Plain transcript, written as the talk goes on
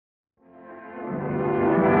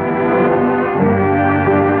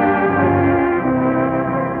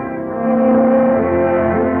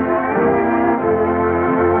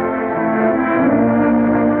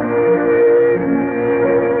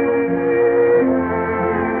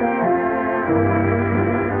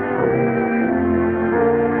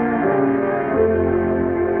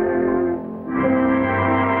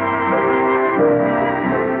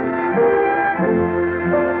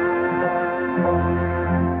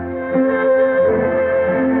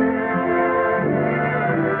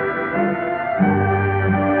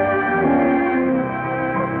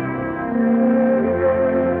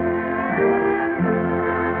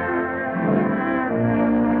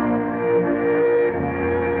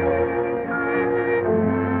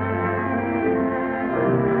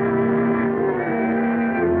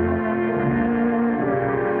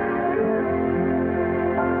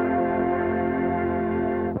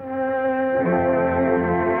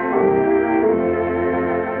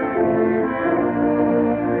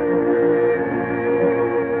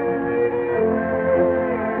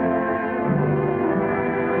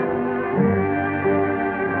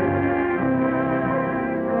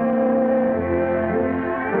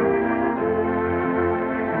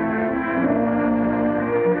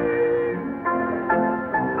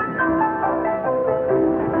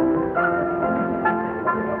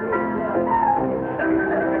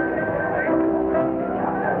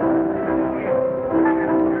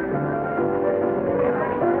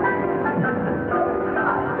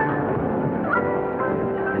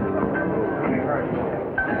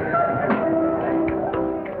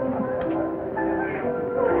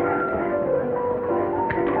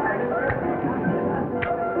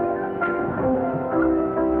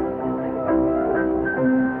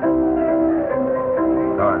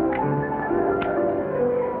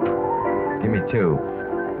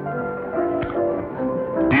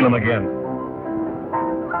steal them again.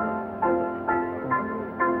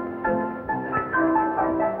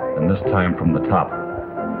 And this time from the top.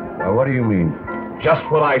 Well, what do you mean? Just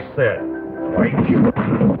what I said.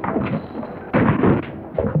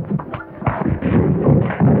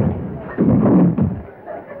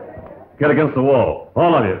 Get against the wall.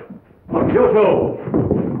 All of you. You too.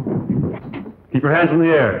 Keep your hands in the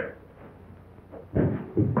air.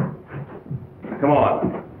 Come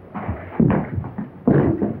on.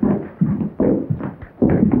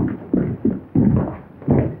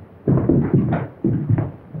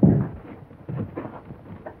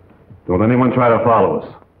 Don't anyone try to follow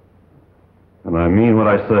us. And I mean what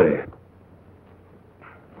I say.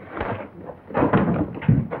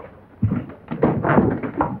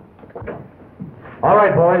 All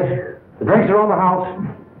right, boys. The drinks are on the house.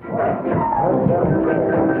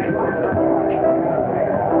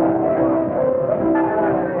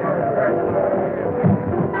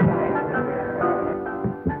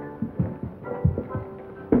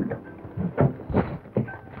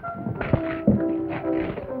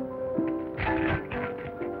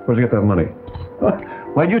 Where'd you get that money?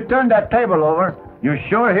 When you turned that table over, you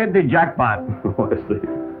sure hit the jackpot. Oh, I see.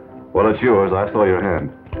 Well, it's yours. I saw your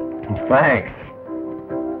hand. Thanks.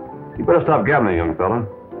 You better stop gambling, young fella.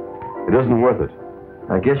 It isn't worth it.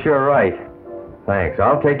 I guess you're right. Thanks.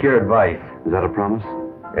 I'll take your advice. Is that a promise?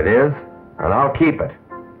 It is, and I'll keep it.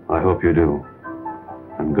 I hope you do.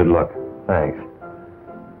 And good luck. Thanks.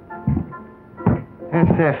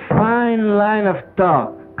 It's a fine line of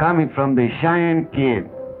talk coming from the Cheyenne Kid.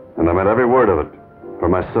 And I meant every word of it. For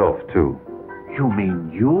myself, too. You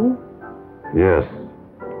mean you? Yes.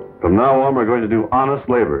 From now on, we're going to do honest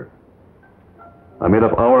labor. I made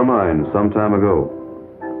up our minds some time ago.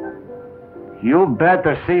 You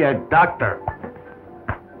better see a doctor.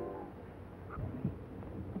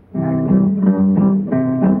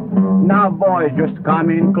 Now, boys, just come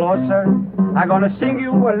in closer. I'm gonna sing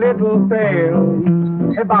you a little tale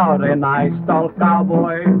about a nice tall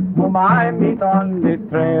cowboy whom I meet on the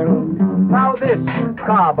trail. Now, this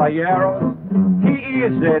caballero, he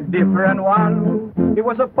is a different one. He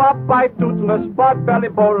was a Popeye, toothless, pot-belly,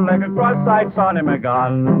 bow-legged, cross-eyed, son him a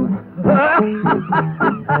gun.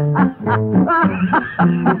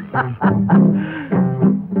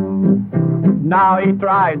 Now he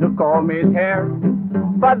tried to comb his hair,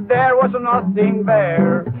 but there was nothing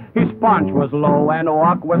there. His punch was low and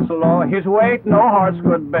walk was slow. His weight no horse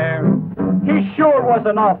could bear. He sure was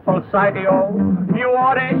an awful sight-o. You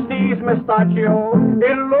ought to see his mustachio.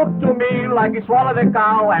 It looked to me like he swallowed a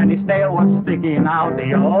cow and his tail was sticking out.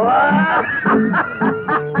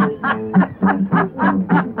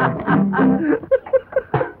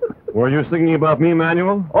 Were you singing about me,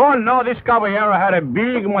 Manuel? Oh, no, this caballero had a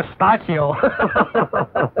big mustachio.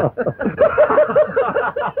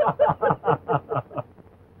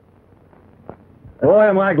 Boy,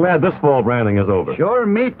 am I glad this fall branding is over. Sure,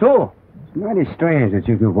 me too. It's mighty strange that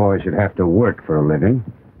you two boys should have to work for a living.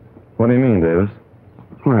 What do you mean, Davis?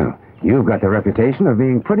 Well, you've got the reputation of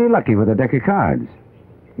being pretty lucky with a deck of cards.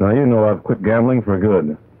 Now, you know I've quit gambling for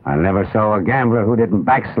good. I never saw a gambler who didn't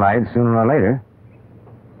backslide sooner or later.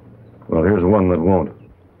 Well, here's one that won't.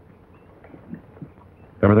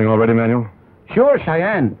 Everything all ready, Manuel? Sure,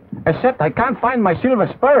 Cheyenne. Except I can't find my silver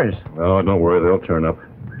spurs. Oh, don't worry. They'll turn up.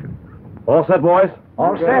 All set, boys?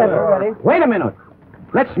 All set. Ready. Wait a minute.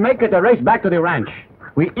 Let's make it a race back to the ranch.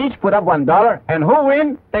 We each put up $1, and who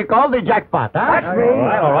wins, take all the jackpot, huh? That's me.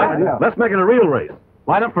 All right. Let's make it a real race.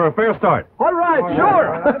 Line up for a fair start. All right,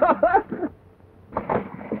 sure.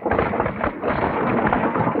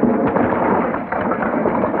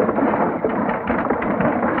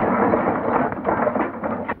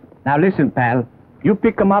 Now listen, pal. You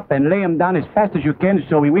pick 'em up and lay 'em down as fast as you can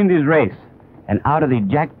so we win this race. And out of the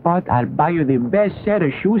jackpot, I'll buy you the best set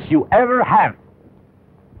of shoes you ever have.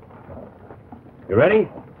 You ready?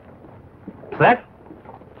 Set?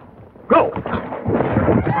 Go!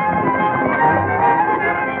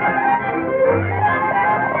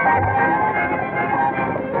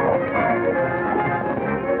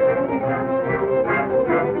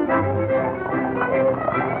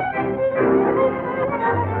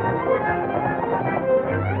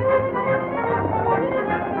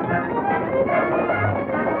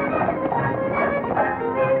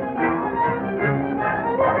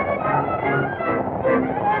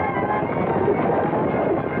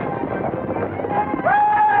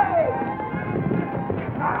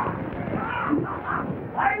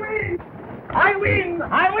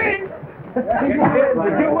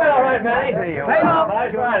 You will, all right, Manny. Hey, no.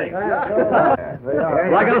 Nice riding. Well,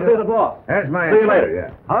 I gotta see the boss. There's my... See you later.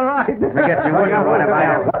 Yeah. All right. Forget you wouldn't want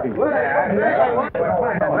to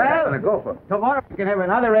Well, go for it. tomorrow we can have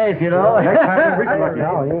another race, you know.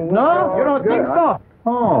 No, you don't think so?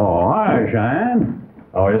 Oh, hi, Cheyenne.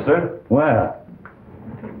 How are you, sir? Well,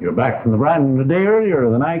 you're back from the riding a day earlier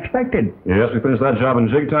than I expected. Yes, we finished that job in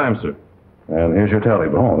jig time, sir. And here's your tally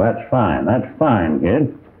book. Oh, that's fine. That's fine,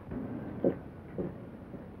 kid.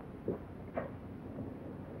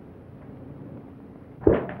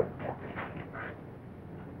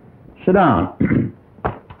 Sit down. I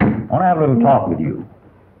want to have a little talk with you.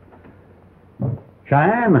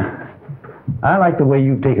 Cheyenne, I like the way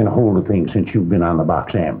you've taken hold of things since you've been on the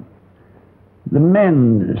Box M. The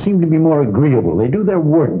men seem to be more agreeable. They do their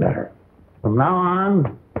work better. From now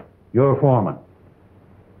on, you're foreman.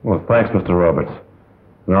 Well, thanks, Mr. Roberts.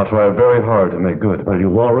 And I'll try very hard to make good. Well,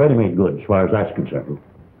 you've already made good as far as that's concerned.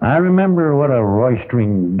 I remember what a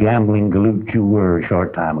roistering, gambling galoot you were a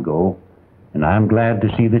short time ago, and I'm glad to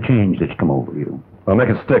see the change that's come over you. I'll make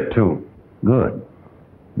it stick, too. Good.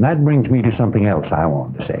 And that brings me to something else I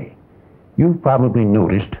wanted to say. You've probably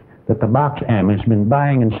noticed that the Box M has been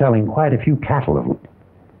buying and selling quite a few cattle of late.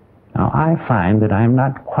 Now, I find that I'm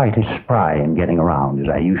not quite as spry in getting around as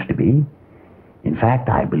I used to be. In fact,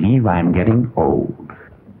 I believe I'm getting old.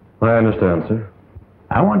 I understand, sir.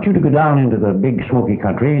 I want you to go down into the big smoky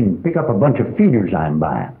country and pick up a bunch of feeders I'm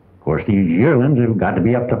buying. Of course, these yearlings have got to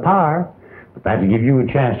be up to par, but that'll give you a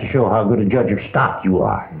chance to show how good a judge of stock you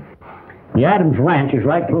are. The Adams Ranch is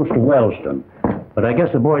right close to Wellston, but I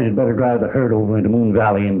guess the boys had better drive the herd over into Moon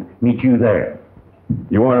Valley and meet you there.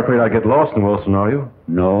 You aren't afraid I'd get lost in Wilson, are you?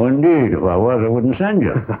 No, indeed. If I was, I wouldn't send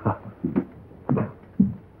you.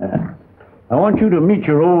 I want you to meet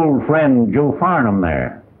your old friend Joe Farnham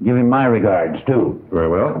there. Give him my regards, too. Very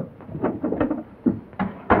well.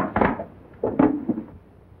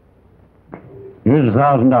 Here's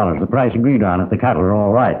 $1,000, the price agreed on if the cattle are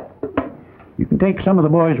all right. You can take some of the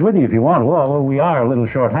boys with you if you want to, although we are a little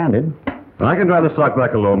short-handed. I can drive the stock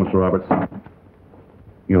back alone, Mr. Roberts.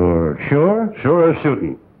 You're sure? Sure as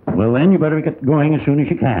shooting. Well, then you better get going as soon as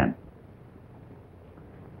you can.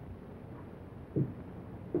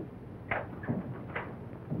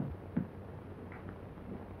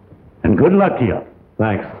 And good luck to you.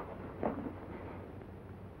 Thanks.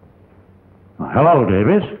 Hello,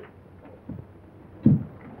 Davis.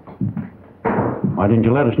 Why didn't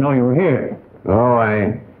you let us know you were here? Oh,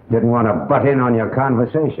 I didn't want to butt in on your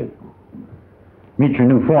conversation. Meet your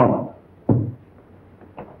new foreman.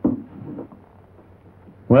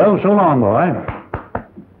 Well, so long, boy.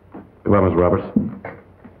 Goodbye, Mr. Roberts.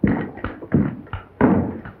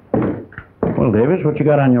 Well, Davis, what you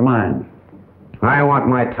got on your mind? I want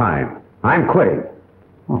my time. I'm quitting.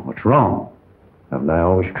 Oh, what's wrong? Haven't I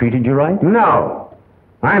always treated you right? No.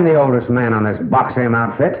 I'm the oldest man on this Box M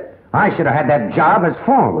outfit. I should have had that job as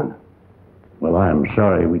foreman. Well, I'm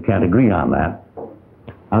sorry we can't agree on that.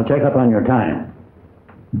 I'll check up on your time.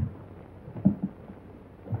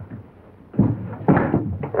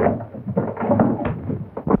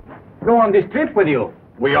 Go on this trip with you.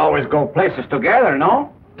 We always go places together,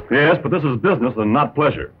 no? Yes, but this is business and not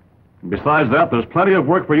pleasure. Besides that, there's plenty of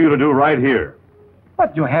work for you to do right here.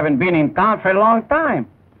 But you haven't been in town for a long time.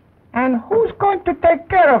 And who's going to take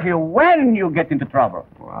care of you when you get into trouble?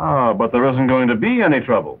 Ah, but there isn't going to be any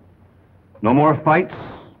trouble. No more fights,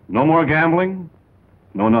 no more gambling,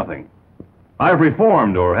 no nothing. I've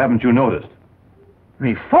reformed, or haven't you noticed?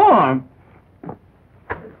 Reform?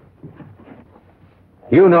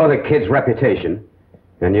 You know the kid's reputation,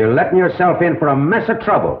 and you're letting yourself in for a mess of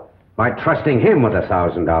trouble by trusting him with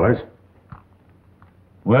 $1,000.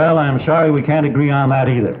 Well, I'm sorry we can't agree on that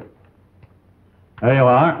either. There you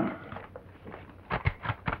are.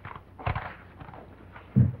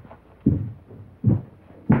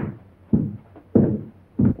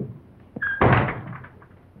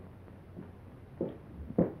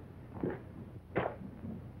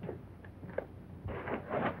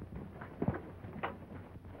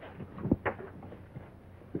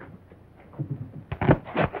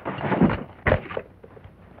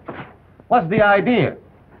 What's the idea?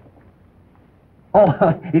 Oh,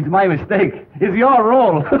 it's my mistake. It's your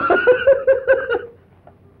role.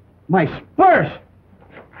 My spurs.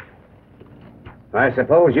 I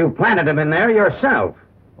suppose you planted them in there yourself.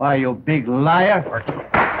 Why, you big liar.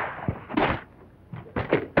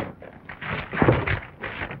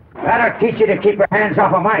 That'll teach you to keep your hands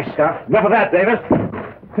off of my stuff. Enough of that, Davis.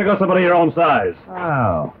 Pick up somebody your own size.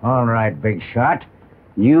 Oh, all right, big shot.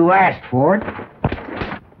 You asked for it.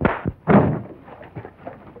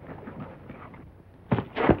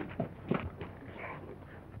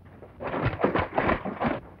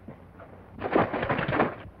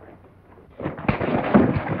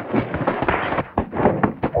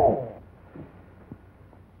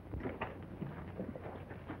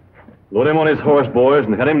 Load him on his horse, boys,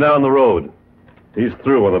 and head him down the road. He's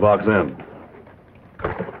through with the Box M.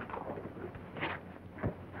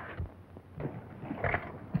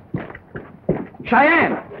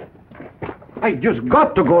 Cheyenne! I just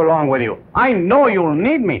got to go along with you. I know you'll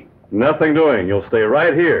need me. Nothing doing. You'll stay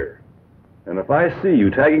right here. And if I see you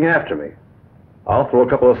tagging after me, I'll throw a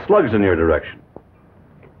couple of slugs in your direction.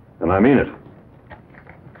 And I mean it.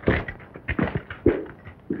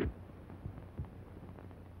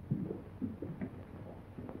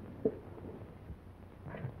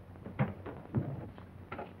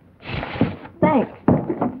 Thanks.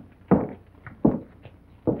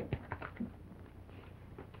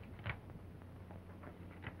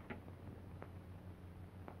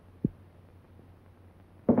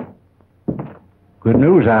 Good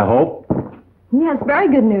news, I hope. Yes, very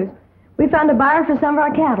good news. We found a buyer for some of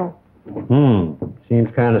our cattle. Seems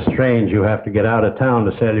kind of strange you have to get out of town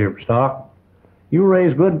to sell your stock. You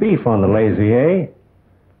raise good beef on the lazy, eh?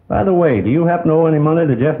 By the way, do you happen to owe any money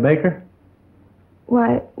to Jeff Baker?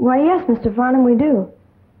 Why, yes, Mr. Farnham, we do.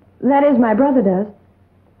 That is, my brother does.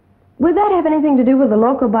 Would that have anything to do with the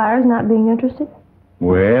local buyers not being interested?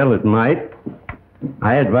 Well, it might.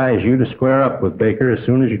 I advise you to square up with Baker as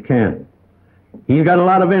soon as you can. He's got a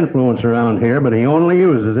lot of influence around here, but he only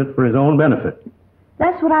uses it for his own benefit.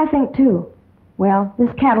 That's what I think, too. Well, this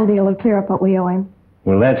cattle deal will clear up what we owe him.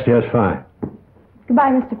 Well, that's just fine.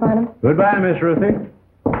 Goodbye, Mr. Farnham. Goodbye, Miss Ruthie.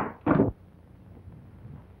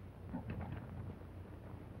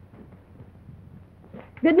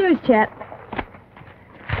 Good news, Chet.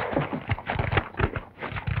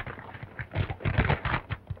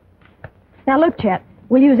 Now, look, Chet,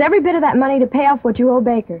 we'll use every bit of that money to pay off what you owe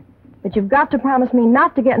Baker. But you've got to promise me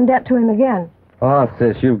not to get in debt to him again. Oh,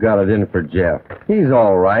 sis, you've got it in for Jeff. He's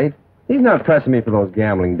all right. He's not pressing me for those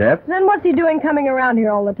gambling debts. Then what's he doing coming around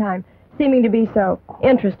here all the time, seeming to be so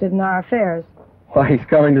interested in our affairs? Why, he's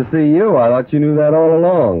coming to see you. I thought you knew that all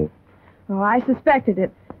along. Oh, I suspected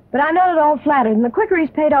it. But I know it all flattered, and the quicker he's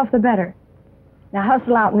paid off, the better. Now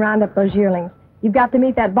hustle out and round up those yearlings. You've got to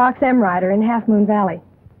meet that Box M rider in Half Moon Valley.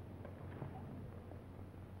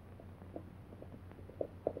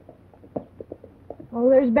 Oh,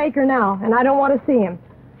 there's Baker now, and I don't want to see him.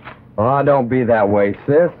 Oh, don't be that way,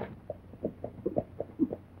 sis.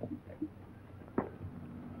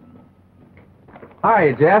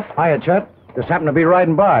 Hi, Jeff. Hiya, Chet. Just happened to be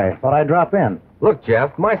riding by. Thought I'd drop in. Look,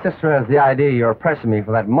 Jeff, my sister has the idea you're pressing me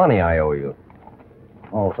for that money I owe you.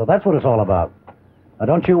 Oh, so that's what it's all about. Now,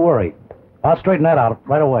 don't you worry. I'll straighten that out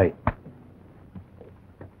right away.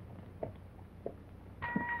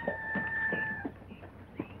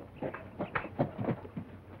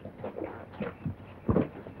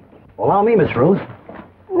 Allow me, Miss Ruth.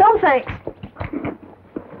 No, thanks.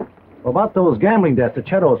 About those gambling debts that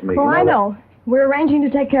Chet owes me. Oh, I know. We're arranging to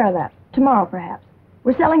take care of that. Tomorrow, perhaps.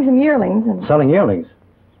 We're selling some yearlings and... Selling yearlings?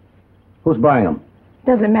 Who's buying them?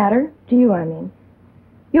 Doesn't matter. To you, I mean.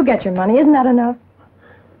 You'll get your money. Isn't that enough?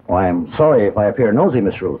 Oh, I'm sorry if I appear nosy,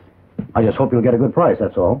 Miss Ruth. I just hope you'll get a good price,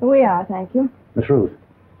 that's all. We are, thank you. Miss Ruth,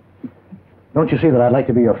 don't you see that I'd like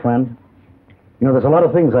to be your friend? You know, there's a lot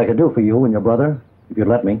of things I could do for you and your brother, if you'd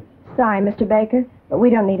let me. Sorry, Mr. Baker, but we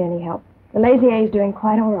don't need any help. The Lazy A's doing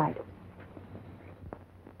quite all right.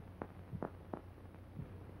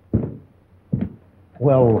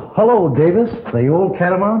 Well, hello, Davis, the old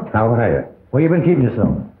catamount. How are you? Where you been keeping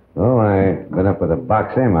yourself? Oh, I've been up with a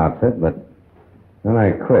Box M outfit, but then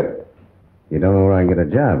I quit. You don't know where I can get a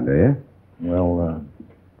job, do you? Well,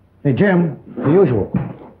 hey, Jim, the usual.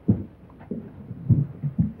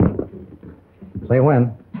 Say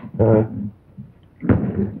when. Uh-huh.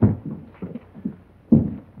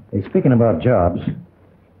 Hey, speaking about jobs,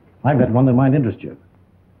 I've got one that might interest you.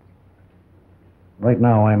 Right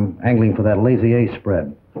now, I'm angling for that Lazy A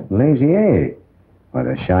spread. Lazy A? Why,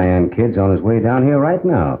 the Cheyenne Kid's on his way down here right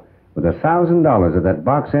now with $1,000 of that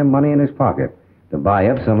Box M money in his pocket to buy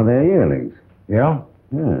up some of their yearlings. Yeah?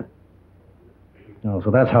 Yeah. Oh,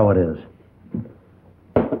 so that's how it is.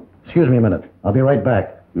 Excuse me a minute. I'll be right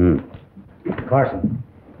back. Carson.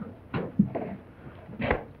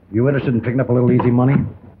 You interested in picking up a little easy money?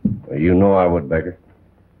 Well, you know I would, Baker.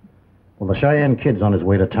 Well, the Cheyenne Kid's on his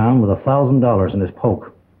way to town with $1,000 in his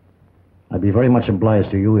poke. I'd be very much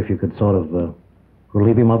obliged to you if you could sort of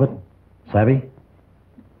relieve him of it. Savvy?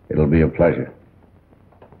 It'll be a pleasure.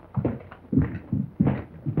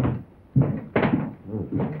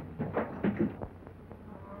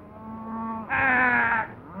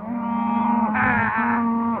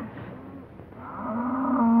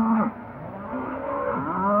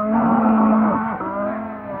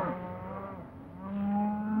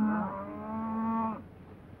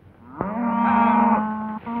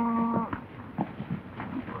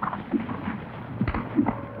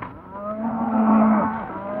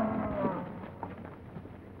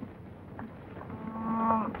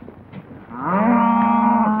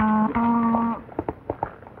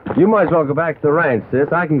 You might as well go back to the ranch, sis.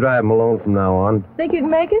 I can drive him alone from now on. Think you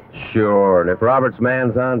can make it? Sure, and if Robert's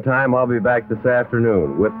man's on time, I'll be back this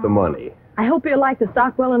afternoon with the money. I hope he'll like the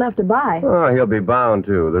stock well enough to buy. Oh, he'll be bound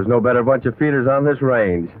to. There's no better bunch of feeders on this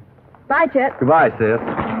range. Bye, Chet. Goodbye, sis.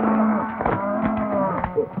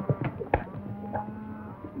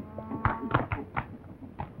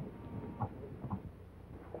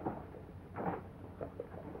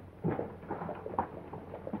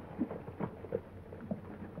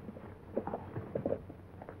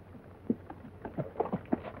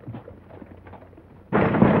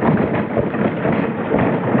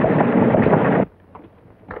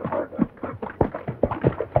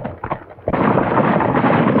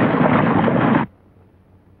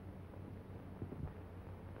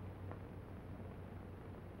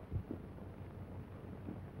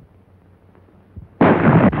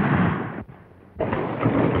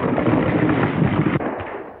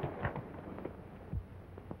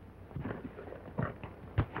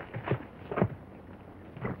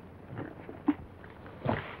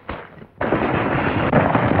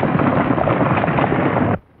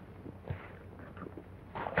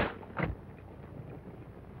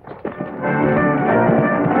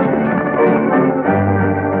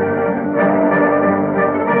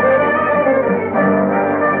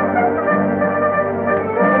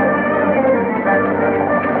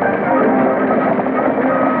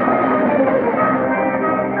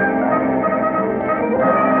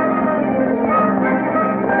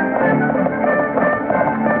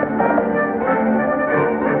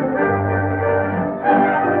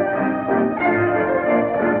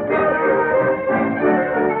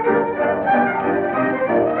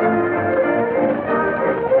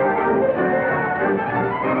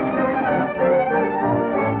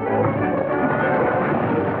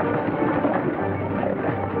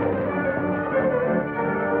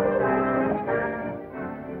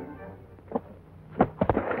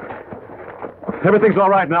 Everything's all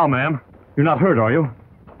right now, ma'am. You're not hurt, are you?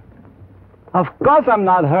 Of course I'm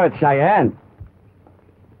not hurt, Cheyenne.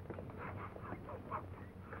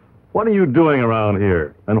 What are you doing around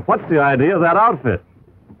here? And what's the idea of that outfit?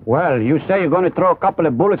 Well, you say you're going to throw a couple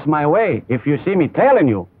of bullets my way if you see me tailing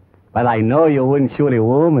you. But I know you wouldn't shoot a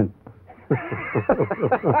woman.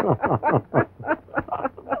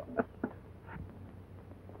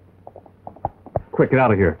 Quick, get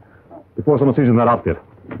out of here. Before someone sees you in that outfit.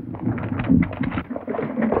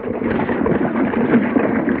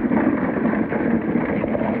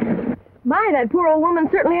 My, that poor old woman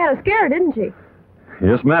certainly had a scare, didn't she?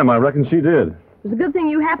 Yes, ma'am, I reckon she did. It was a good thing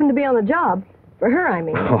you happened to be on the job. For her, I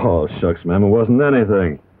mean. Oh, shucks, ma'am, it wasn't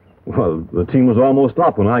anything. Well, the team was almost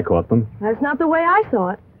up when I caught them. That's not the way I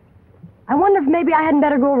saw it. I wonder if maybe I hadn't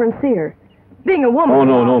better go over and see her. Being a woman... Oh,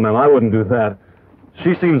 no, ma'am, I wouldn't do that.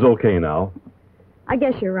 She seems okay now. I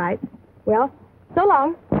guess you're right. Well, so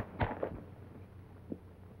long.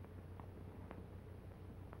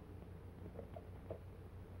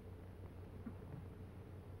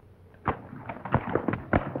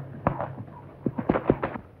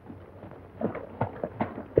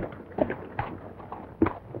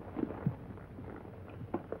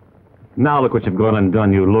 Now look what you've gone and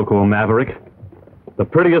done, you loco maverick. The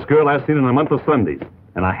prettiest girl I've seen in a month of Sundays.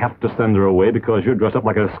 And I have to send her away because you're dressed up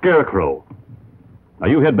like a scarecrow. Now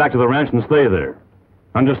you head back to the ranch and stay there.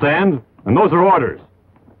 Understand? And those are orders.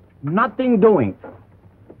 Nothing doing.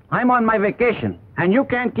 I'm on my vacation, and you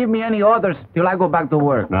can't give me any orders till I go back to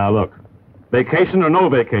work. Now look, vacation or no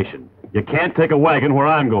vacation, you can't take a wagon where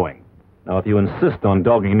I'm going. Now if you insist on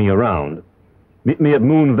dogging me around, meet me at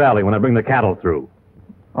Moon Valley when I bring the cattle through.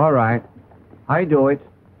 All right. I do it.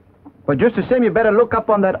 But just the same, you better look up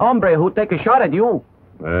on that hombre who take a shot at you.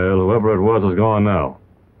 Well, whoever it was is gone now.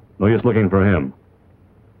 No use looking for him.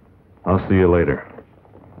 I'll see you later.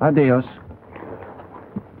 Adios.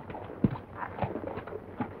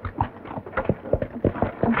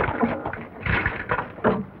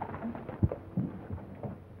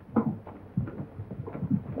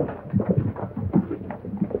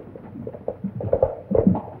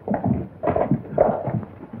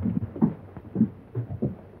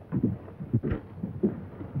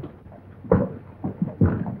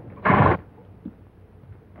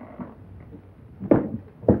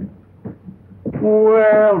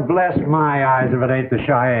 Well, bless my eyes if it ain't the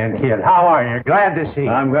Cheyenne Kid. How are you? Glad to see you.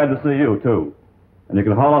 I'm glad to see you, too. And you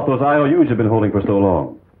can haul out those IOUs you've been holding for so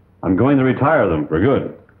long. I'm going to retire them for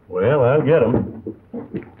good. Well, I'll get them.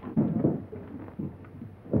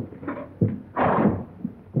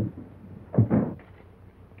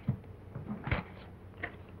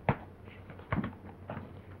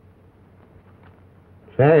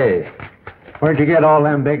 Say, where'd you get all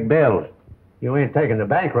them big bills? You ain't taking the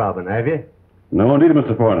bank robbing, have you? No, indeed,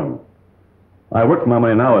 Mr. Farnham. I work for my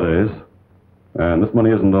money nowadays, and this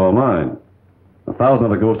money isn't all mine. 1,000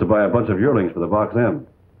 of it goes to buy a bunch of yearlings for the Box M.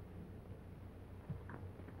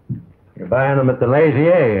 You're buying them at the Lazy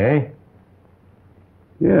A, eh?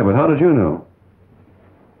 Yeah, but how did you know?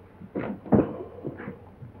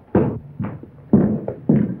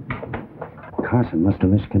 Carson must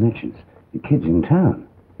have missed connections. The kid's in town.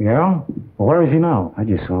 Yeah? Well, where is he now? I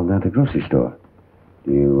just saw him down at the grocery store.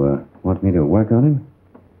 Do you want me to work on him?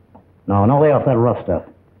 No, lay off that rough stuff.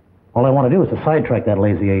 All I want to do is to sidetrack that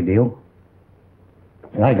Lazy A deal.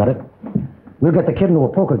 See, I got it. We'll get the kid into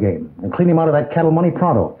a poker game and clean him out of that cattle money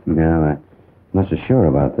pronto. Yeah, I'm not so sure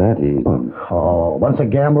about that. Oh, once a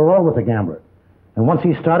gambler, always a gambler. And once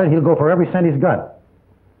he's started, he'll go for every cent he's got.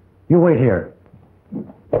 You wait here.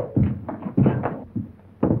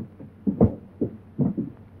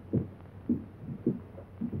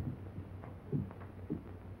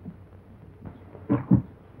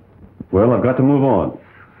 Well, I've got to move on.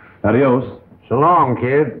 Adios. So long,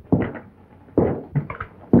 kid.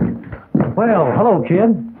 Well, hello,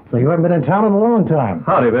 kid. So you haven't been in town in a long time.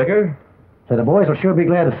 Howdy, Baker. So the boys will sure be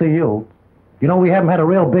glad to see you. You know, we haven't had a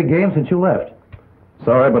real big game since you left.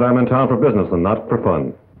 Sorry, but I'm in town for business and not for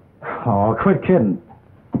fun. Oh, quit kidding.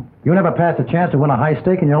 You never passed a chance to win a high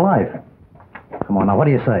stake in your life. Come on, now, what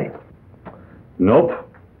do you say? Nope.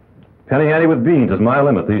 Penny ante with beans is my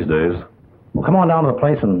limit these days. Well, come on down to the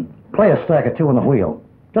place and play a stack of two on the wheel.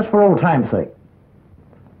 Just for old time's sake.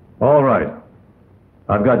 All right.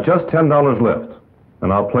 I've got just $10 left,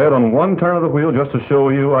 and I'll play it on one turn of the wheel just to show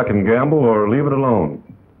you I can gamble or leave it alone.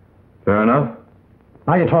 Fair enough?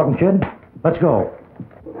 Now you're talking, kid. Let's go.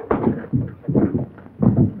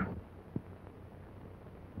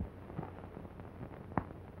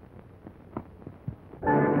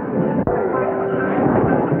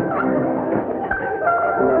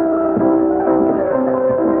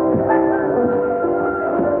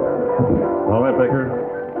 All right, Baker.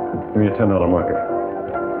 Give me a $10 marker.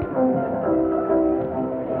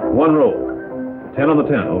 One roll. 10 on the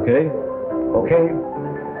 10, okay? Okay.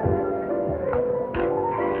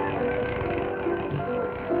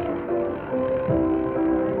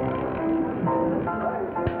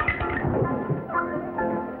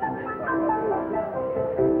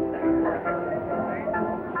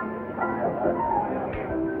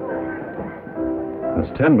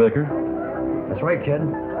 That's 10, Baker. That's right, kid.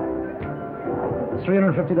 It's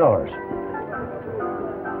 $350.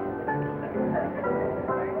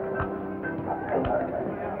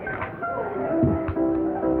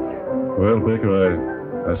 Well,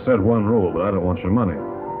 Baker, I said one roll, but I don't want your money.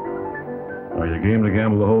 Are you game to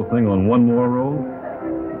gamble the whole thing on one more roll?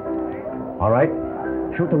 All right.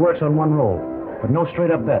 Shoot the works on one roll, but no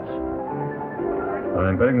straight-up bets.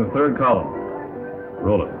 I'm betting the third column.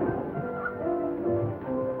 Roll it.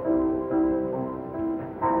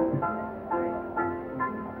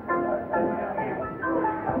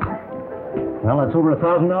 Well, that's over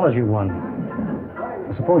 $1,000 you won.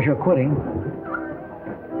 I suppose you're quitting.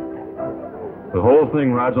 The whole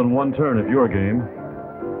thing rides on one turn if you're game.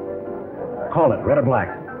 Call it, red or black.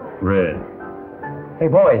 Red. Hey,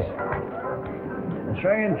 boys. The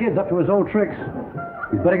Cheyenne Kid's up to his old tricks.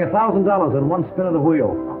 He's betting $1,000 on one spin of the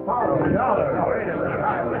wheel.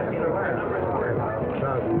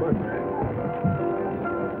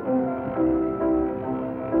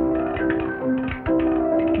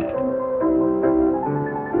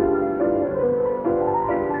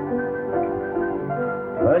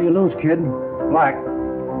 Well, you lose, kid. Black.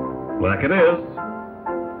 Black it is.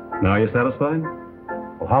 Now you satisfied?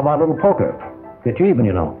 Well, how about a little poker? Get you even,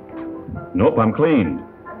 you know. Nope, I'm cleaned.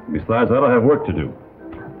 Besides that, I have work to do.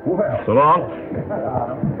 Well. So long.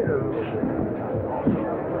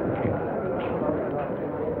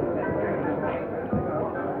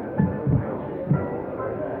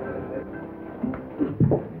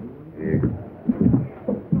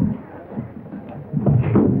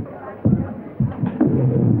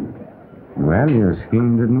 Well, your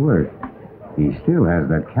scheme didn't work. He still has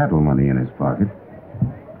that cattle money in his pocket.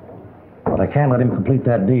 But I can't let him complete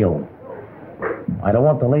that deal. I don't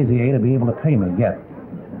want the Lazy A to be able to pay me yet.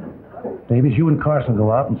 Davies, you and Carson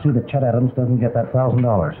go out and see that Chet Adams doesn't get that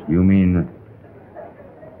 $1,000. You mean...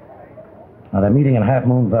 Now, they're meeting in Half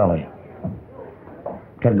Moon Valley.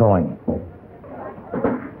 Get going.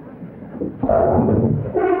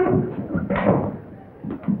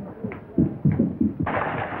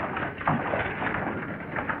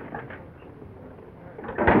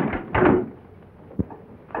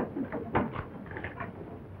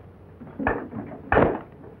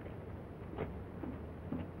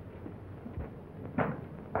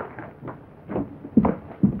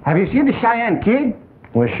 Have you seen the Cheyenne Kid?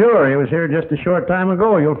 Well, sure. He was here just a short time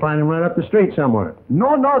ago. You'll find him right up the street somewhere.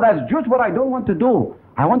 No, that's just what I don't want to do.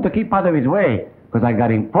 I want to keep out of his way, because I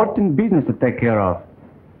got important business to take care of.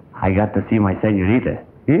 I got to see my senorita.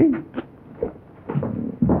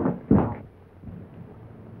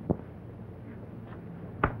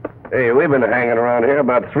 Hey, we've been hanging around here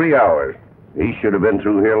about 3 hours. He should have been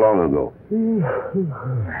through here long ago.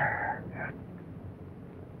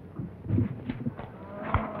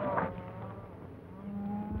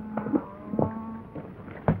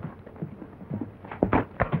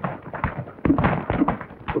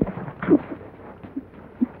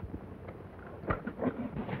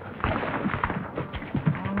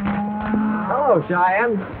 Hello,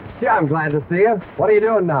 Cheyenne. Gee, I'm glad to see you. What are you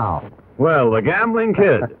doing now? Well, the gambling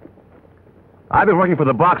kid. I've been working for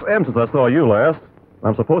the Box M since I saw you last.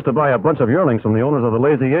 I'm supposed to buy a bunch of yearlings from the owners of the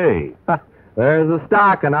Lazy A. There's the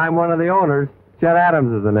stock, and I'm one of the owners. Chet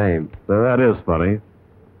Adams is the name. So that is funny.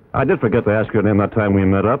 I did forget to ask your name that time we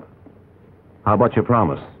met up. How about your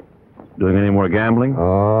promise? Doing any more gambling?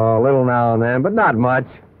 Oh, a little now and then, but not much.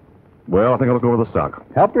 Well, I think I'll look over the stock.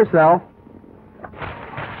 Help yourself.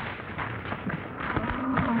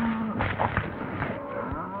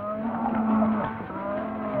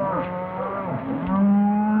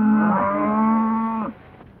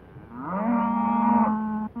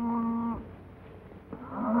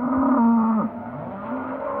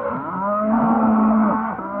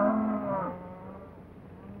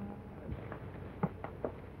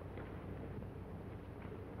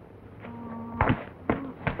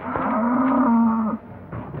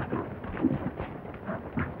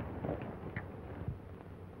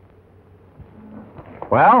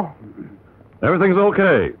 Well? Everything's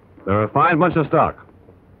okay. They're a fine bunch of stock.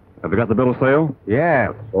 Have you got the bill of sale?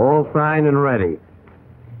 Yes, all signed and ready.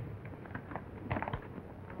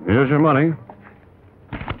 Here's your money.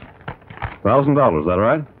 $1,000, is that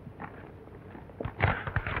right?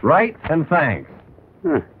 Right, and thanks.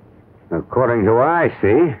 According to what I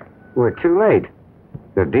see, we're too late.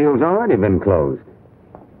 The deal's already been closed.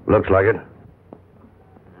 Looks like it.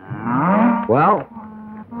 Well,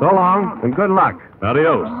 so long, and good luck.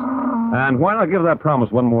 Adios. And why not give that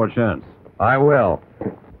promise one more chance? I will.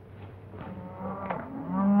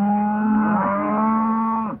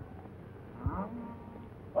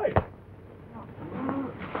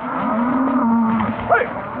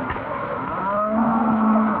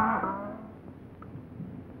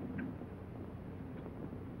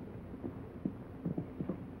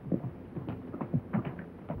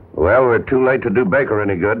 Well, we're too late to do Baker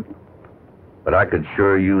any good. But I could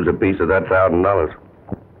sure use a piece of that $1,000.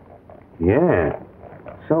 Yeah,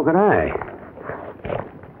 so could I.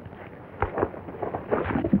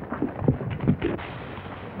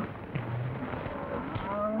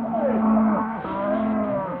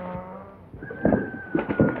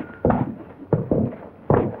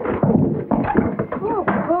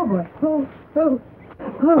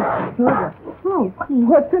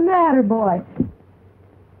 What's the matter, boy?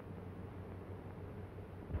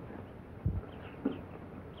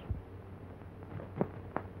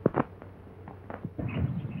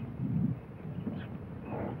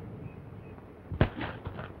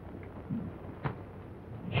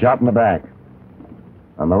 Shot in the back.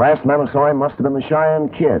 And the last man I saw him must have been the Cheyenne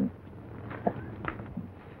Kid,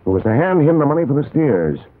 who was to hand him the money for the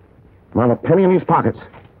steers. Not a penny in his pockets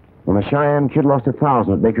when the Cheyenne Kid lost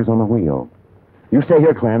 1,000 at Baker's on the wheel. You stay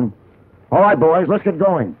here, Clem. All right, boys, let's get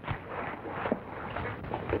going.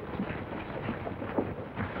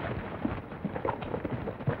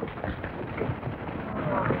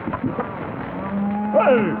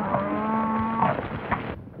 Hey!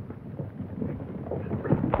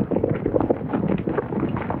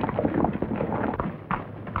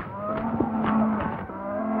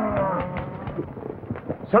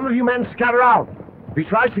 Some of you men scatter out. If he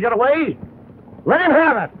tries to get away, let him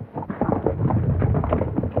have it.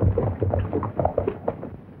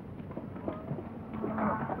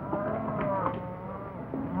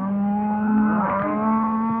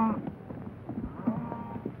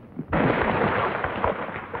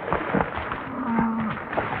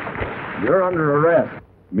 You're under arrest.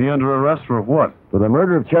 Me under arrest for what? For the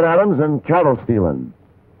murder of Chet Adams and cattle stealing.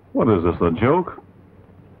 What is this, a joke?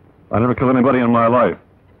 I never killed anybody in my life.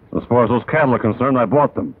 As far as those cattle are concerned, I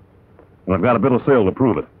bought them. And I've got a bill of sale to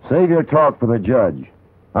prove it. Save your talk for the judge.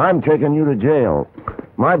 I'm taking you to jail.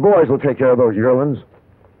 My boys will take care of those yearlings.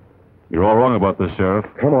 You're all wrong about this, Sheriff.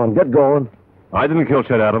 Come on, get going. I didn't kill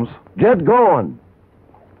Chet Adams. Get going.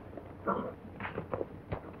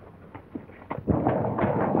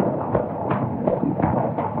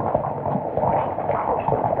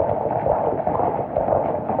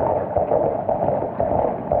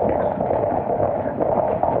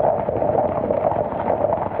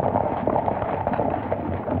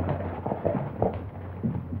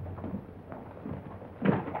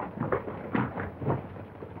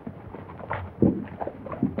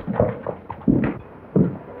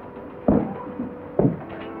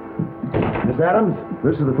 Adams.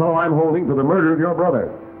 This is the fellow I'm holding for the murder of your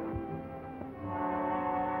brother.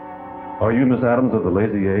 Are you Miss Adams of the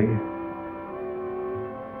Lazy A?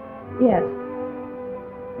 Yes.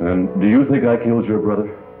 And do you think I killed your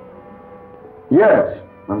brother? Yes,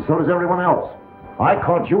 and so does everyone else. I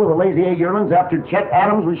caught you with the Lazy A yearlings after Chet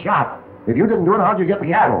Adams was shot. If you didn't do it, how'd you get the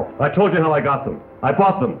cattle? I told you how I got them. I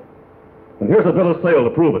bought them. And here's a bill of sale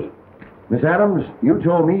to prove it. Miss Adams, you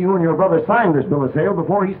told me you and your brother signed this bill of sale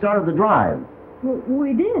before he started the drive. Well,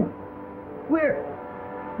 we did. We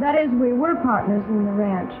were partners in the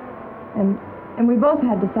ranch. And we both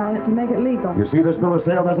had to sign it to make it legal. You see, this bill of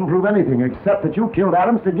sale doesn't prove anything except that you killed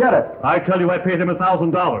Adams to get it. I tell you, I paid him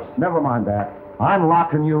 $1,000. Never mind that. I'm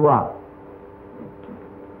locking you up.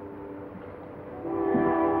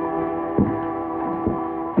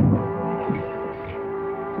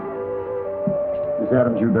 Miss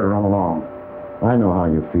Adams, you'd better run along. I know how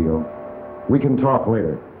you feel. We can talk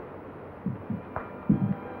later.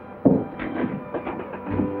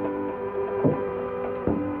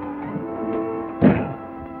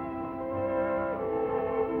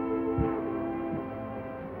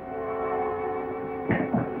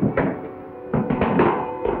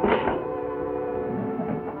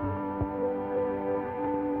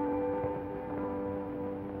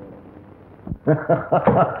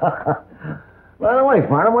 By the way,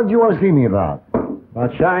 Farnham, what did you want to see me about?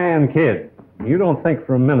 About Cheyenne Kid. You don't think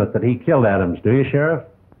for a minute that he killed Adams, do you, Sheriff?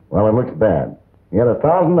 Well, it looks bad. He had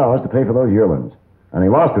 $1,000 to pay for those yearlings, and he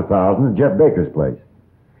lost $1,000 at Jeff Baker's place.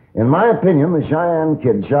 In my opinion, the Cheyenne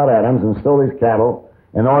Kid shot Adams and stole his cattle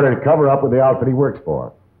in order to cover up with the outfit he works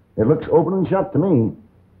for. It looks open and shut to me.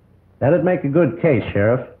 That'd make a good case,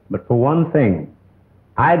 Sheriff. But for one thing,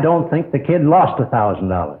 I don't think the kid lost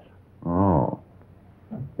 $1,000. Oh.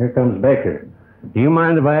 Here comes Baker. Do you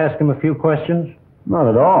mind if I ask him a few questions? Not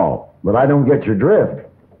at all, but I don't get your drift.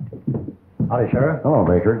 Howdy, Sheriff. Hello,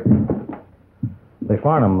 Baker. Say,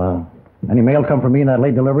 Farnham, any mail come for me in that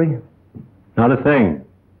late delivery? Not a thing.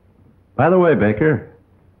 By the way, Baker,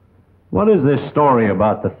 what is this story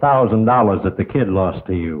about the $1,000 that the kid lost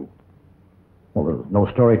to you? Well, there's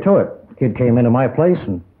no story to it. The kid came into my place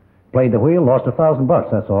and played the wheel, lost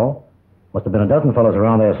 $1,000, that's all. Must have been a dozen fellows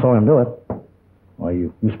around there saw him do it. Why,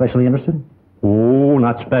 you especially interested? Oh,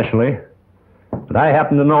 not specially. But I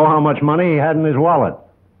happen to know how much money he had in his wallet.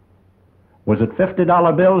 Was it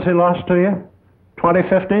 $50 bills he lost to you? 20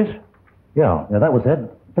 50s? Yeah, that was it.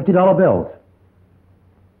 $50 bills.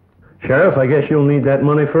 Sheriff, I guess you'll need that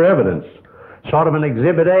money for evidence. Sort of an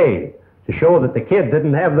Exhibit A to show that the kid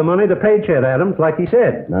didn't have the money to pay Chet Adams like he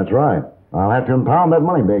said. That's right. I'll have to impound that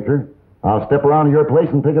money, Baker. I'll step around to your place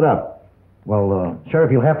and pick it up. Well,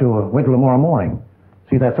 Sheriff, you'll have to wait till tomorrow morning.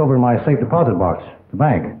 See, that's over in my safe deposit box, the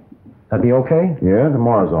bank. That'd be okay? Yeah,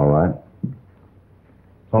 tomorrow's all right.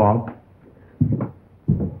 So long.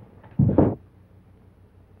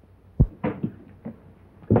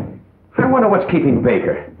 I wonder what's keeping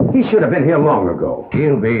Baker. He should have been here long ago.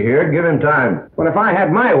 He'll be here. Give him time. Well, if I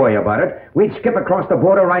had my way about it, we'd skip across the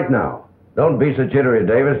border right now. Don't be so jittery,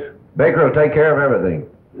 Davis. Baker will take care of everything.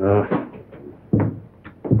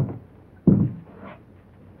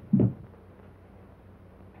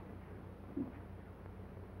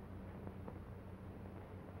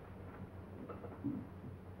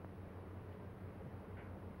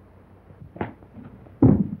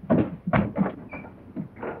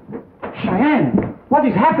 Cheyenne, what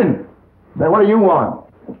has happened? Say, what do you want?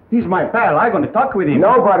 He's my pal. I'm going to talk with him.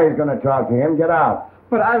 Nobody's going to talk to him. Get out.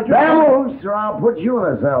 But I was just... Vamoose, or I'll put you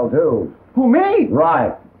in a cell, too. Who, me?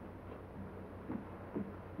 Right.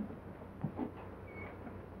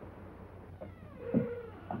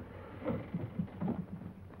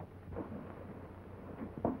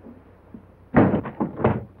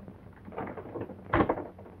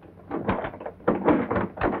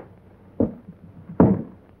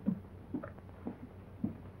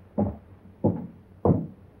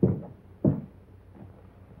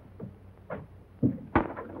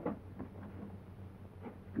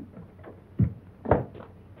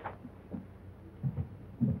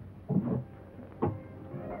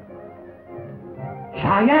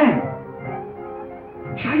 Cheyenne!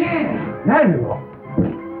 Cheyenne! Randall!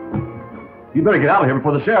 You better get out of here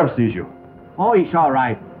before the sheriff sees you. Oh, he's all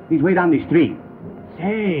right. He's way down the street.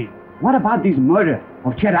 Say, what about this murder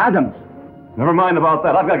of Chet Adams? Never mind about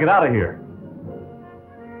that. I've got to get out of here.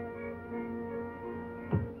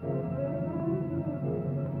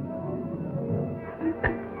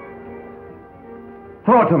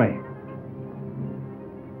 Throw it to me.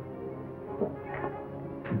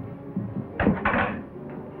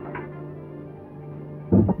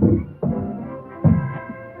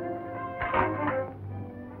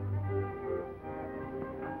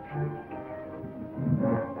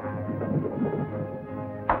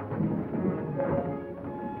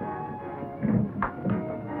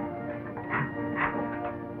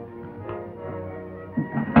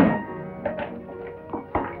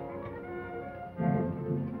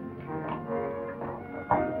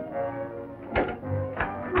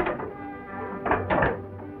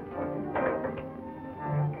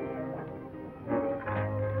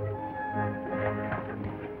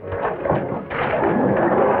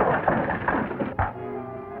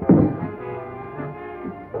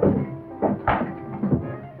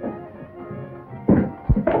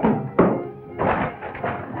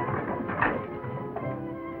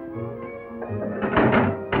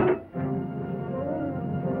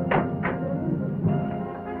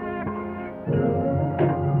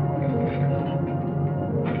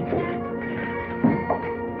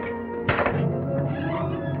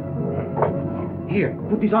 Here,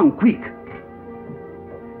 put this on, quick.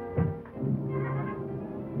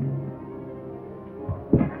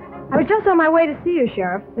 I was just on my way to see you,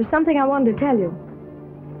 Sheriff. There's something I wanted to tell you.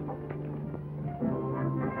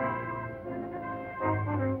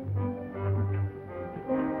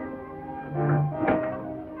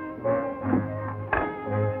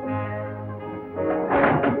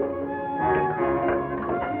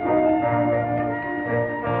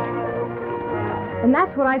 And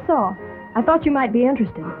that's what I saw. I thought you might be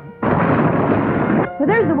interested. Well,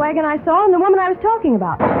 there's the wagon I saw and the woman I was talking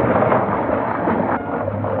about.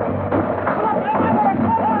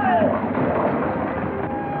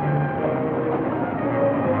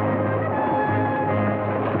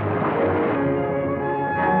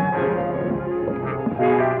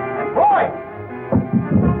 Boy!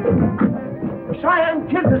 The Cheyenne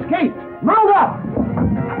Kid's escaped! Mount up!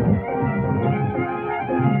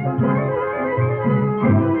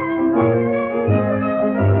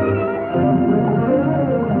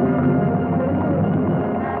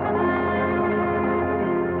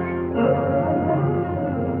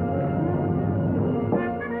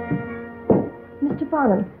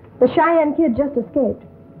 The Cheyenne Kid just escaped.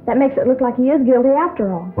 That makes it look like he is guilty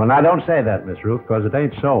after all. Well, now, don't say that, Miss Ruth, because it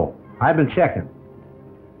ain't so. I've been checking.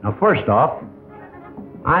 Now, first off,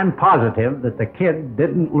 I'm positive that the kid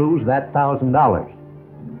didn't lose that $1,000.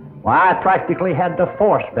 Why, I practically had to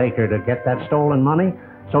force Baker to get that stolen money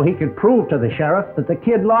so he could prove to the sheriff that the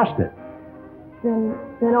kid lost it.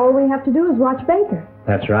 Then all we have to do is watch Baker.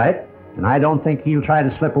 That's right. And I don't think he'll try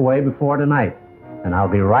to slip away before tonight. And I'll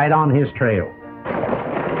be right on his trail.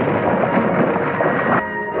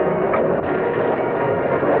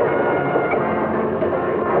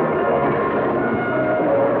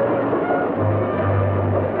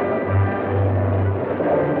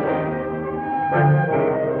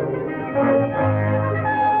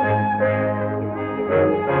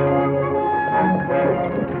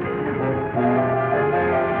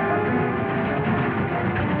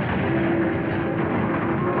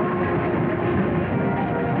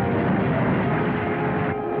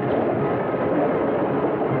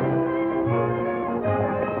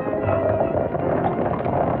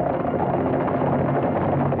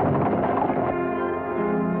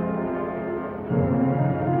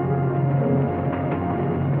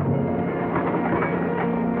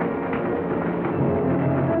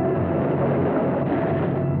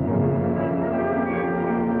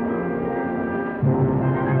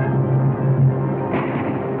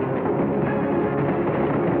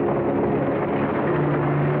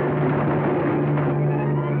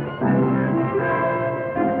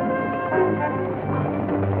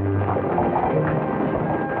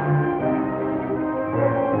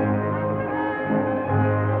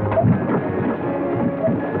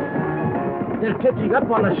 They're catching up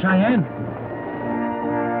on us, Cheyenne.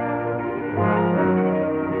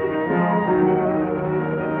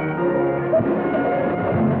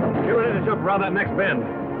 Get ready to jump around that next bend.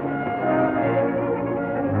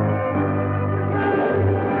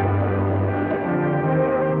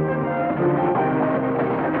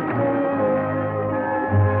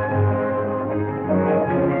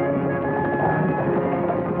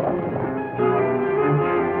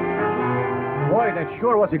 Boy, that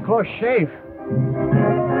sure was a close shave.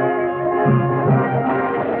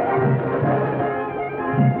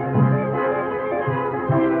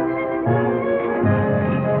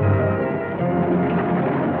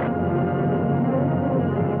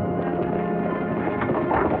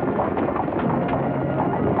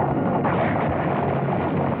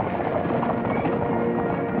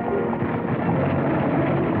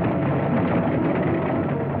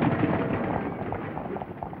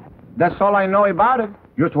 That's all I know about it.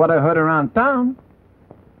 Just what I heard around town.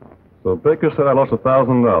 So Baker said I lost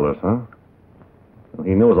 $1,000, huh? Well,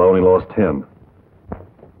 he knows I only lost 10.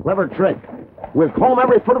 Clever trick. We'll comb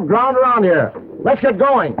every foot of ground around here. Let's get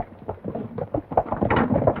going.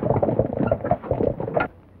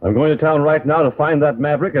 I'm going to town right now to find that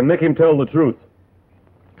maverick and make him tell the truth.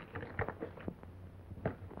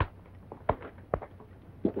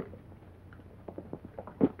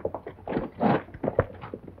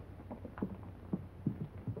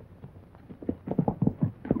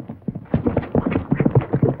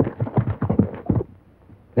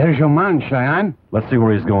 There's your man, Cheyenne. Let's see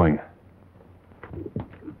where he's going.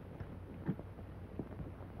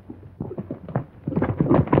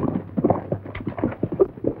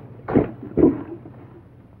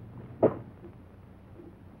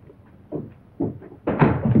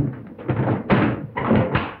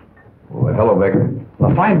 Well, hello, Baker.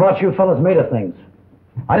 Well, fine bunch you fellas made of things.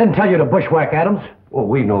 I didn't tell you to bushwhack Adams. Well,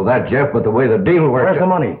 we know that, Jeff, but the way the deal worked... Where's the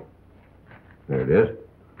money? There it is.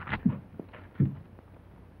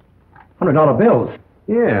 $100 bills.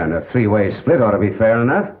 Yeah, and a three-way split ought to be fair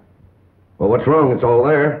enough. Well, what's wrong? It's all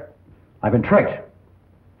there. I've been tricked.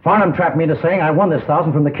 Farnham trapped me into saying I won this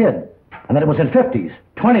 1,000 from the kid, and that it was in 50s,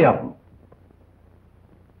 20 of them.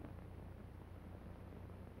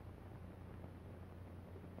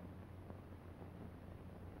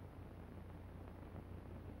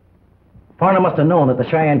 Farnham must have known that the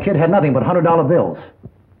Cheyenne Kid had nothing but $100 bills.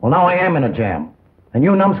 Well, now I am in a jam, and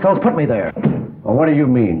you numbskulls put me there. Well, what do you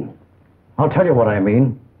mean? I'll tell you what I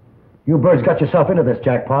mean. You birds got yourself into this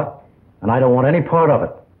jackpot, and I don't want any part of it.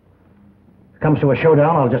 If it comes to a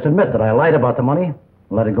showdown, I'll just admit that I lied about the money and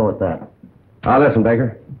let it go at that. Now, listen,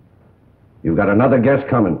 Baker. You've got another guess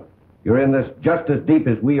coming. You're in this just as deep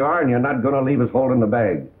as we are, and you're not going to leave us holding the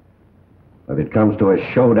bag. If it comes to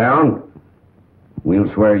a showdown,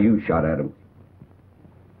 we'll swear you shot at him.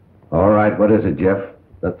 All right, what is it, Jeff?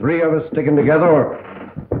 The three of us sticking together, or...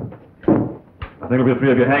 I think it'll be the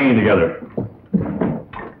three of you hanging together.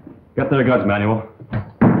 Get their guns, Manuel.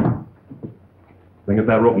 Then get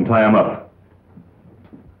that rope and tie them up.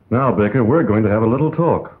 Now, Baker, we're going to have a little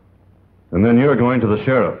talk. And then you're going to the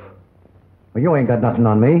sheriff. Well, you ain't got nothing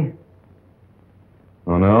on me.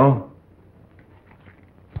 Oh, no?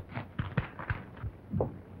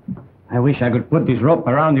 I wish I could put this rope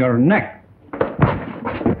around your neck.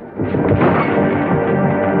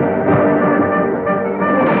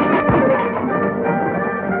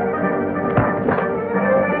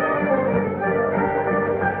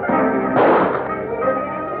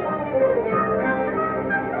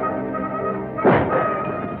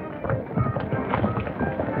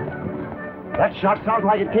 That shot sounds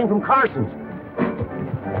like it came from Carson's.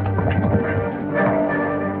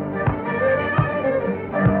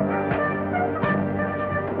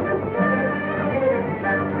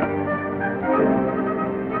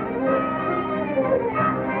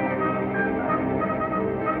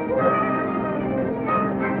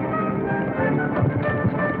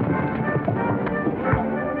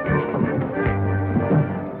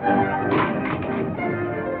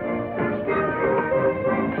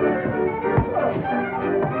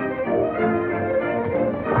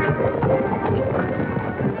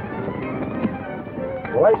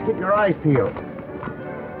 Boys, keep your eyes peeled.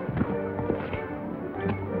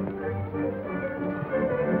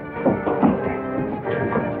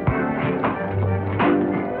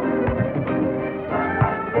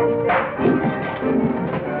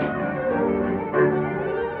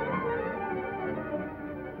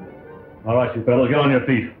 All right, you fellows, get on your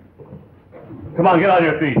feet. Come on, get on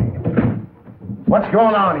your feet. What's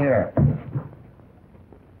going on here?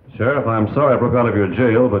 Sheriff, I'm sorry I broke out of your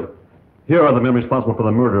jail, but here are the men responsible for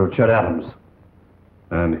the murder of Chet Adams.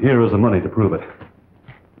 And here is the money to prove it.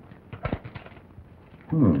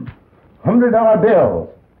 $100 bills.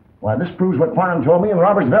 Why, this proves what Farnham told me and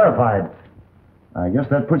Roberts verified. I guess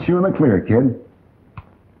that puts you in the clear, kid.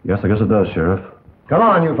 Yes, I guess it does, Sheriff. Come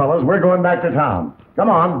on, you fellows. We're going back to town. Come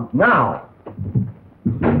on, now.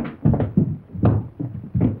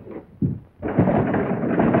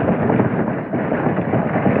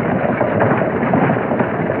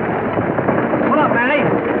 Pull up, Manny.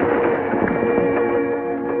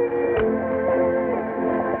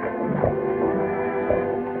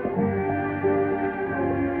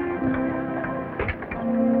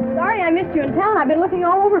 Sorry I missed you in town. I've been looking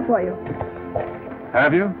all over for you.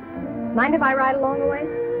 Have you? Mind if I ride along the way?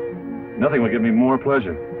 Nothing would give me more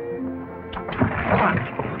pleasure. Come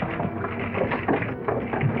on.